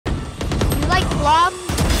Flop.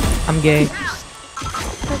 I'm gay.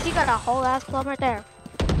 Cause you got a whole ass flop right there.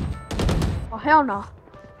 Oh hell no.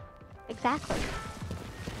 Exactly.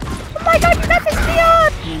 Oh my god, you got this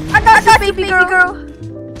beyond! I got that baby girl.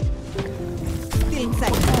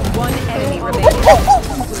 One enemy remaining.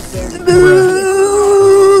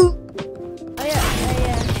 Oh yeah.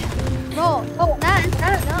 Bro, not no.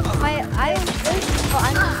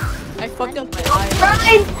 I fucked up my eye.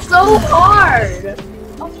 Trying so hard.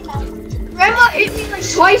 Grandma hit me like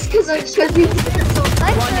twice because we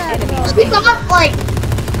One enemy she thought like,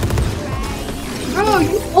 bro,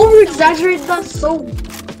 you over exaggerated that so.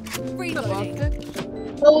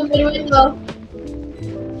 Oh, mid window.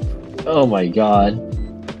 Oh my god.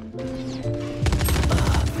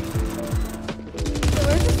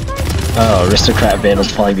 Oh, Aristocrat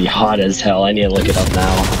Vandal's probably be hot as hell. I need to look it up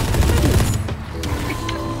now.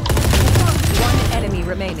 One enemy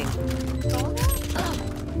remaining.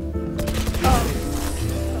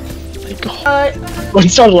 Like, when he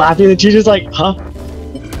started laughing, the teacher's like, huh?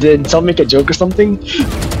 Did someone make a joke or something?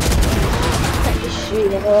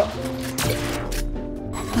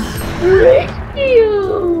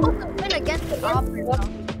 Win against the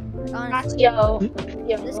honestly. Yo.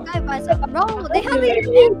 This guy buys up. Bro, they have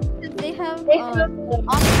they have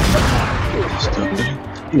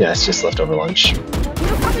Yeah, it's just leftover lunch.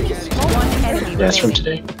 One enemy Yeah, it's from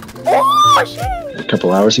remaining. today. Oh shit! A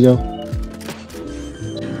couple hours ago.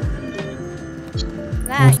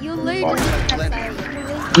 Nah, you literally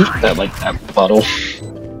That like that bottle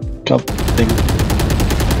cup thing.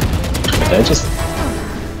 Did I just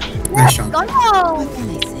Nice shot. go. What can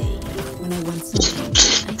I say when I want something?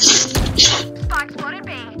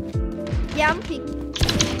 Yeah, I'm pink.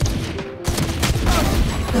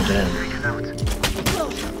 oh damn.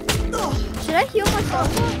 Should I heal myself?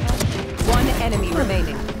 One enemy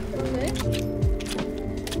remaining.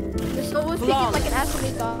 The soul was thinking like an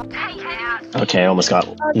absolute god. Okay, I almost got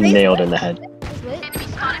nailed in the head.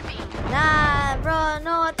 Nah, bro,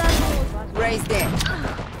 no, I thought someone was watching. Raise there.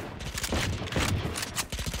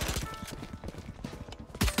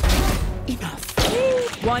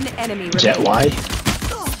 Enough. One enemy remaining. Jet Y?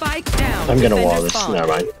 Spike down. I'm gonna Defender wall this. spawn. Never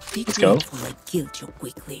mind. Let's go. Will I kill you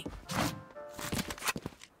quickly?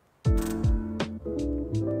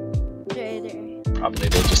 Probably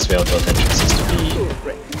they just failed both entrances to be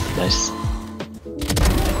nice.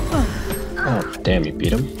 Oh, damn, you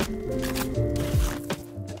beat him.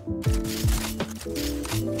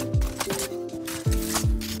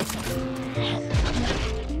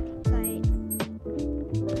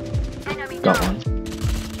 Got one.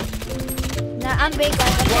 Nah, I'm big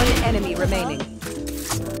like One enemy remaining.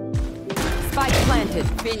 Spike planted.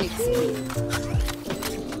 Phoenix.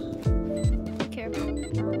 careful.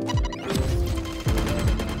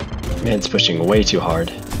 Man's pushing way too hard.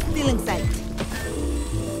 Still in sight.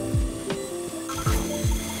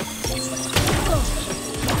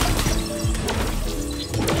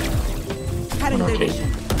 Cutting Okay. their vision.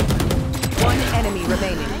 One enemy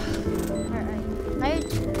remaining.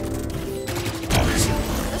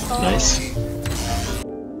 Nice.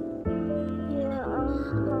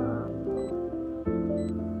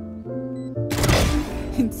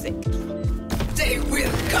 Insect. They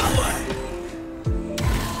will cover.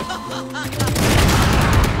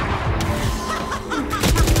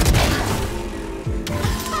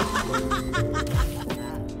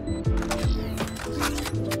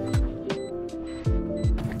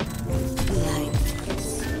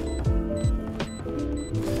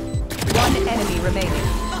 One enemy remaining.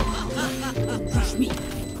 Push me.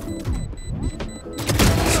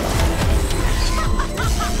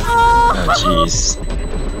 Oh, jeez.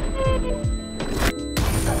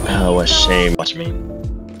 Oh, what a shame. Watch me.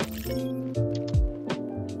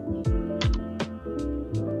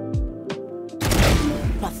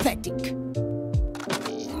 Pathetic.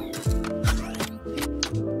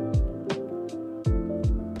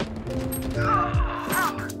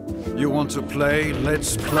 You want to play?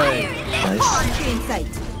 Let's play. Nice. In sight.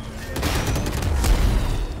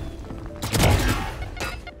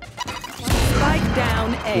 Spike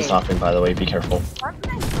down A. He's hopping, by the way. Be careful.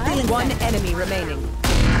 One enemy remaining.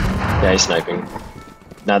 Yeah, he's sniping.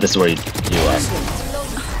 Now this is where you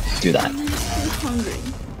do that.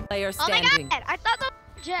 Player Oh my standing. god, I thought that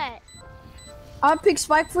was Jet. I'll pick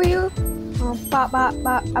spike for you.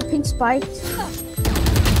 I pink spike.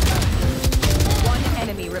 One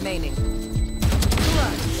enemy remaining.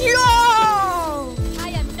 Yo! I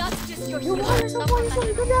am not just your hero.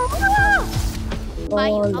 Buy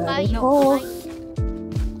you, I'll buy you. Oh.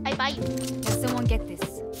 I buy you. Can someone get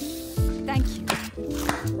this? Thank you.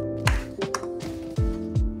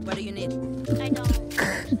 What do you need? I don't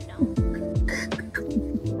know.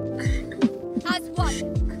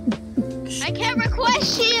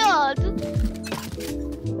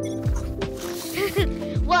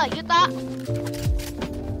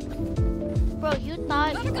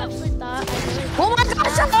 thought, you actually thought I really Oh my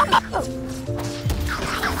gosh, shut up!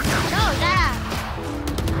 No, that.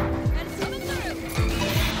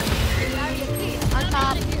 On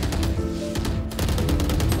top.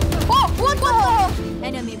 Oh, what the?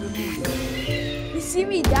 Enemy removed. You see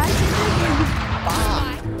me dancing?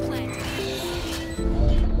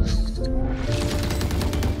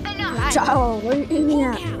 Ciao, where are you aiming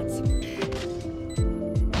at?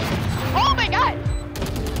 Oh my god!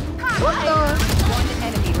 What the? One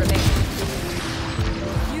enemy remaining.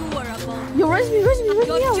 Yo, res me out.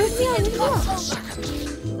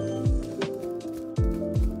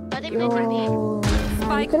 But they played my game. Yo, man, you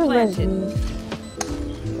Spike could've res planted. me.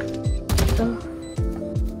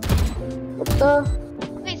 What the?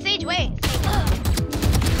 Wait, Sage, wait.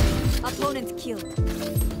 Opponent killed.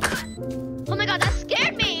 Oh my god, that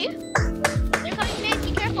scared me! They're coming mid,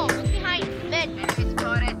 be careful. Look behind. Mid. Mid.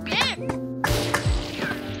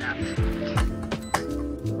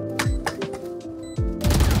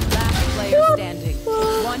 Last player standing.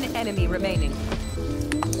 One enemy remaining.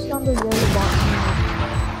 It's on the yellow box.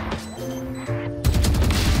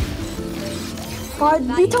 God,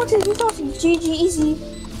 we talked. GG, easy.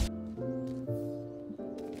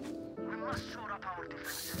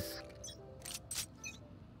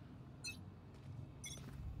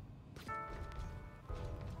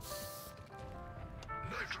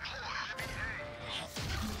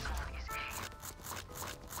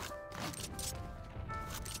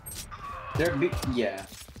 They're big, yeah.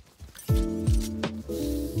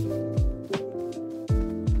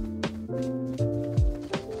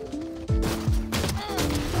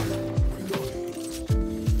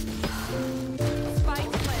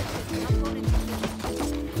 Spike planted. Opponent killed.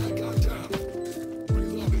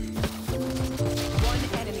 One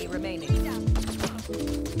enemy remaining.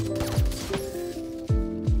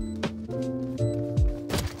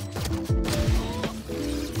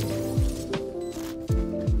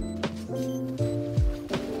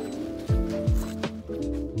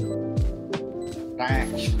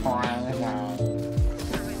 That's fine now.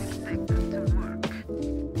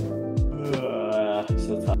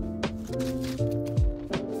 So tough.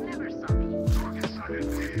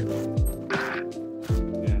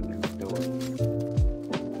 Yeah, they're doing.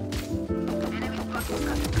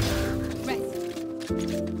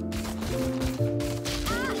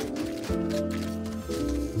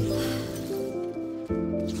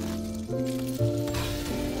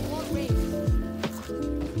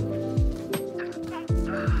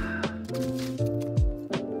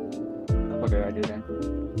 What did I do then?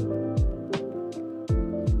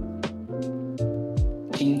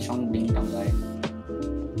 Ching chong ding dong lại.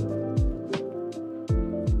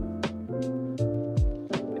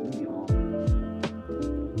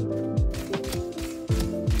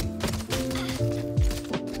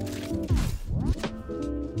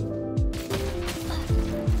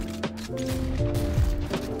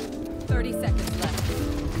 Seconds left.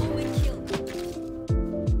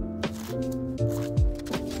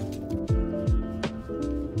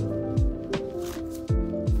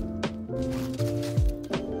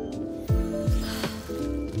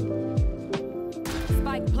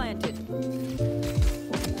 Spike planted.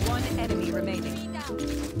 One enemy remaining.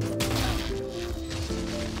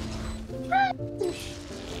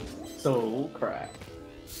 So crap.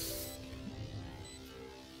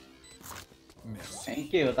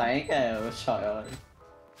 Thank you. Trời ơi.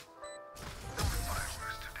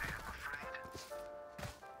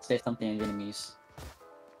 Say something Vietnamese.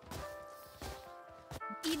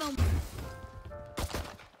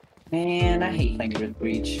 Man, I hate playing with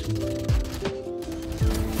Breach.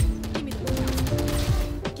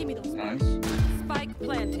 Give me those. Nice. Spike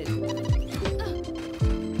planted.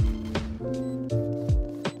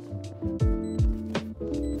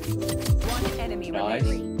 One enemy Nice.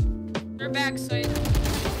 remaining. They're backside.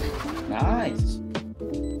 Nice.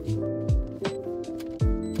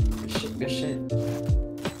 Good shit, good shit.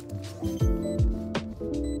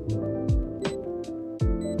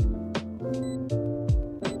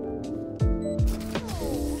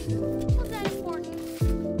 Was that important?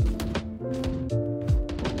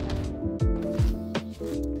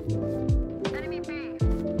 Enemy B.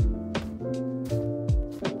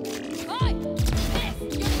 Oi! This!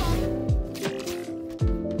 Your fault!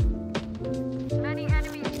 Many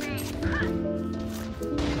enemies B.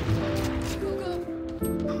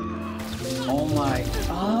 Oh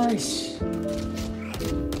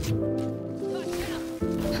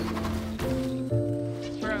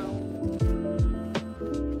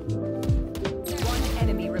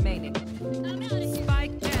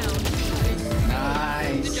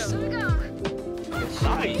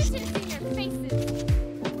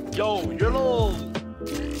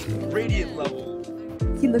Radiant level.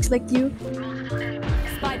 He looks like you.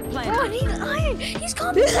 Spike Oh, planted. he's iron. He's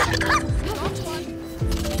coming.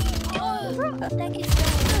 Oh, bro, that is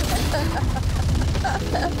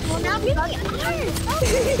well, now we got iron.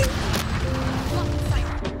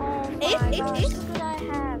 If what I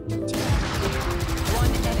have.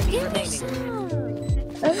 One enemy remaining.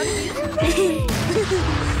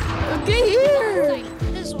 Okay, here.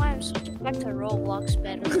 This is why I'm switching back to Roblox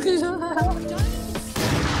better.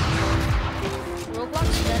 Roblox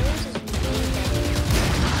better is really better.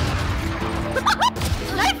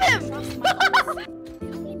 Knife him!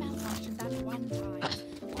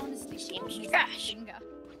 Seems trash.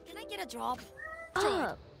 Can I get a drop?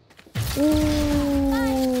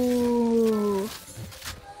 Ooh.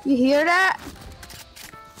 You hear that?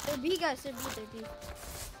 They're B guys, they're B.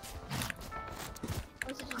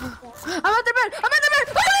 What's it just I'm at the bed! I'm at the bed!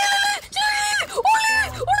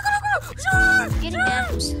 getting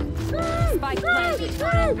gaps. Spike planted.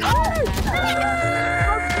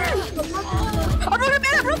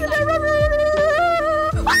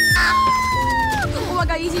 Oh my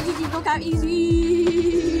god, easy, GG, go cap,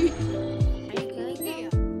 easy! Are you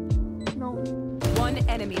good? No, One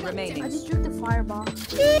enemy I remaining. just took the fireball.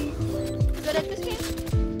 Good at this game?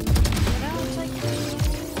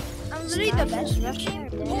 I'm literally the best rusher.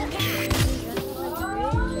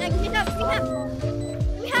 Give me that.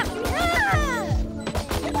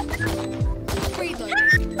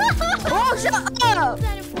 Oh, shut up!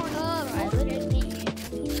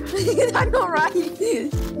 I know, right?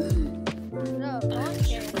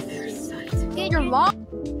 Your mom?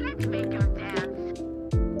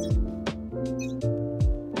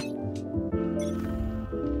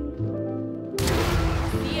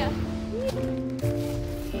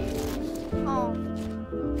 Oh.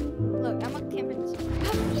 Look, I'm a camping.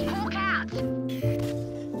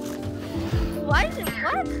 What?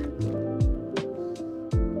 What?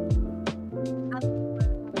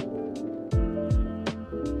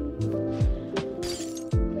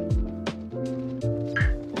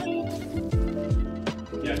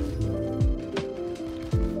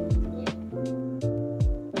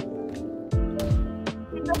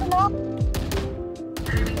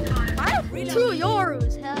 Two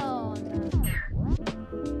euros, hell no.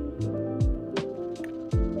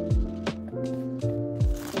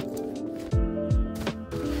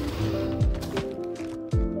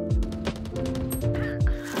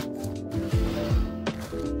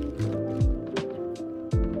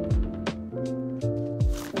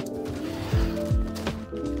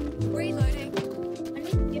 Reloading. I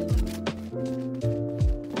need to give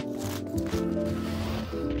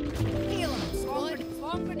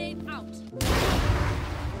Swarm grenade out.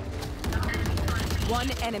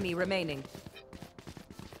 One enemy remaining.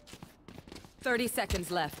 30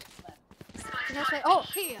 seconds left. That's right. Oh,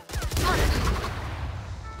 Here.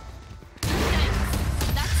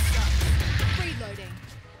 That sucks. Reloading.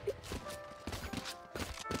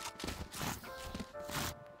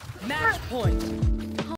 Match point.